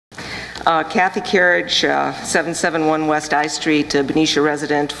Kathy Kerridge, 771 West I Street, Benicia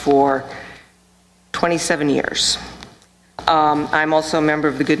resident for 27 years. I'm also a member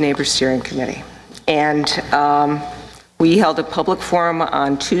of the Good Neighbor Steering Committee. And we held a public forum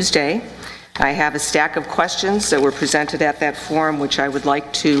on Tuesday. I have a stack of questions that were presented at that forum, which I would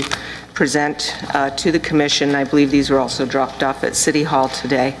like to present to the Commission. I believe these were also dropped off at City Hall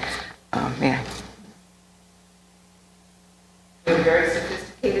today. May I? They're very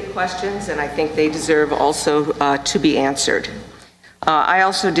sophisticated questions, and I think they deserve also to be answered. I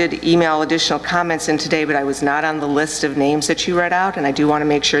also did email additional comments in today, but I was not on the list of names that you read out, and I do want to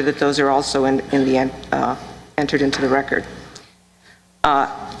make sure that those are also entered into the record.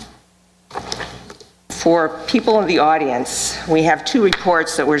 For people in the audience, we have two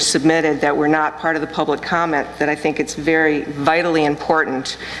reports that were submitted that were not part of the public comment that I think it's very vitally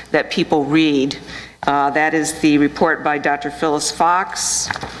important that people read. That is the report by Dr. Phyllis Fox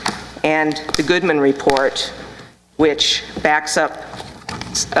and the Goodman report, which backs up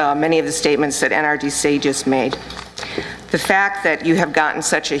many of the statements that NRDC just made. The fact that you have gotten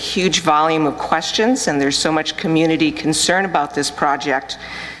such a huge volume of questions and there's so much community concern about this project,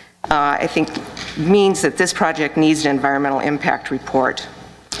 I think means that this project needs an environmental impact report.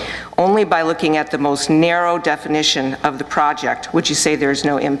 Only by looking at the most narrow definition of the project would you say there's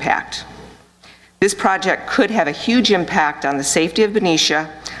no impact. This project could have a huge impact on the safety of Benicia,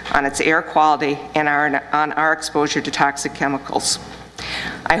 on its air quality, and on our exposure to toxic chemicals.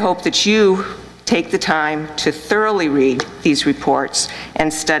 I hope that you take the time to thoroughly read these reports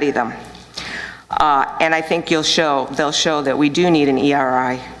and study them. And I think they'll show that we do need an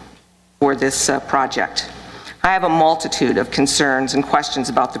EIR for this project. I have a multitude of concerns and questions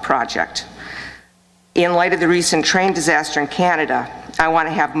about the project. In light of the recent train disaster in Canada, I want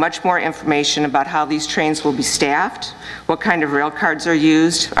to have much more information about how these trains will be staffed, what kind of rail cars are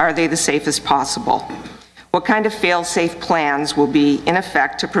used, are they the safest possible? What kind of fail-safe plans will be in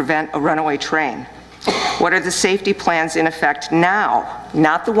effect to prevent a runaway train? What are the safety plans in effect now,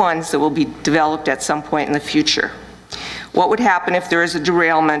 not the ones that will be developed at some point in the future? What would happen if there is a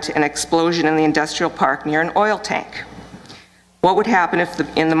derailment and explosion in the industrial park near an oil tank? What would happen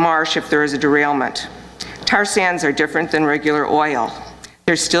in the marsh if there is a derailment? Tar sands are different than regular oil.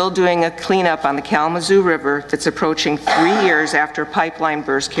 They're still doing a cleanup on the Kalamazoo River that's approaching 3 years after a pipeline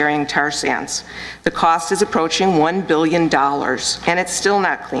burst carrying tar sands. The cost is approaching $1 billion, and it's still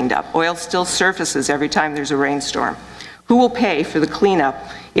not cleaned up. Oil still surfaces every time there's a rainstorm. Who will pay for the cleanup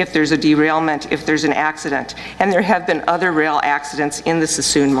if there's a derailment, if there's an accident? And there have been other rail accidents in the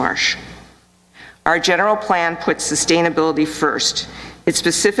Sassoon Marsh. Our general plan puts sustainability first. It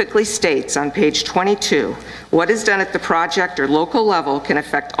specifically states on page 22, what is done at the project or local level can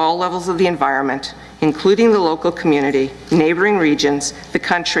affect all levels of the environment, including the local community, neighboring regions, the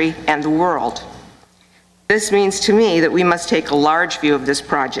country, and the world. This means to me that we must take a large view of this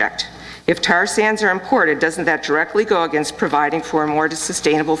project. If tar sands are imported, doesn't that directly go against providing for a more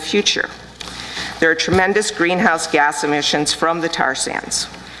sustainable future? There are tremendous greenhouse gas emissions from the tar sands.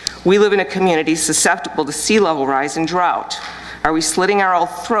 We live in a community susceptible to sea level rise and drought. Are we slitting our own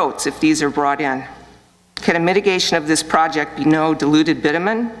throats if these are brought in? Can a mitigation of this project be no diluted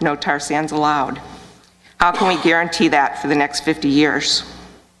bitumen, no tar sands allowed? How can we guarantee that for the next 50 years?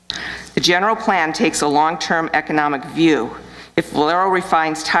 The general plan takes a long-term economic view. If Valero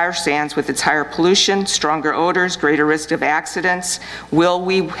refines tar sands with its higher pollution, stronger odors, greater risk of accidents, will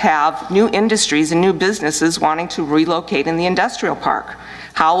we have new industries and new businesses wanting to relocate in the industrial park?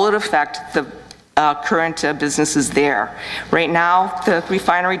 How will it affect the current businesses there? Right now, the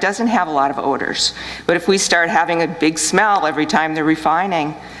refinery doesn't have a lot of odors, but if we start having a big smell every time they're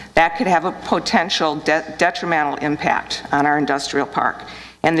refining, that could have a potential detrimental impact on our industrial park.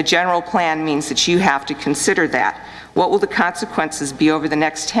 And the general plan means that you have to consider that. What will the consequences be over the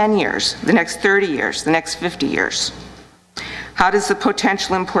next 10 years, the next 30 years, the next 50 years? How does the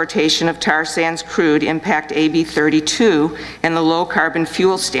potential importation of tar sands crude impact AB 32 and the low carbon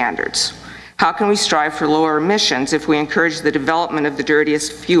fuel standards? How can we strive for lower emissions if we encourage the development of the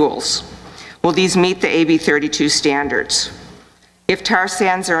dirtiest fuels? Will these meet the AB 32 standards? If tar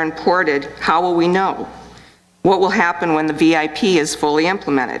sands are imported, how will we know? What will happen when the VIP is fully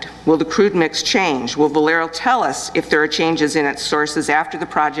implemented? Will the crude mix change? Will Valero tell us if there are changes in its sources after the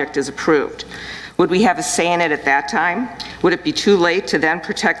project is approved? Would we have a say in it at that time? Would it be too late to then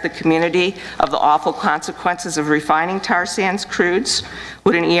protect the community of the awful consequences of refining tar sands crudes?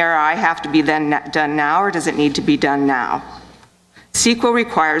 Would an EIR have to be then done now, or does it need to be done now? CEQA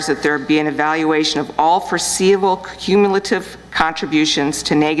requires that there be an evaluation of all foreseeable cumulative contributions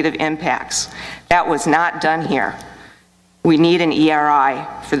to negative impacts. That was not done here. We need an ERI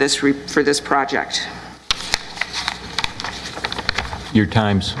for this project. Your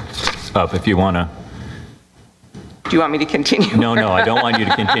time's up if you want to. Do you want me to continue? No, I don't want you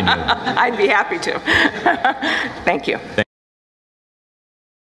to continue. I'd be happy to. Thank you.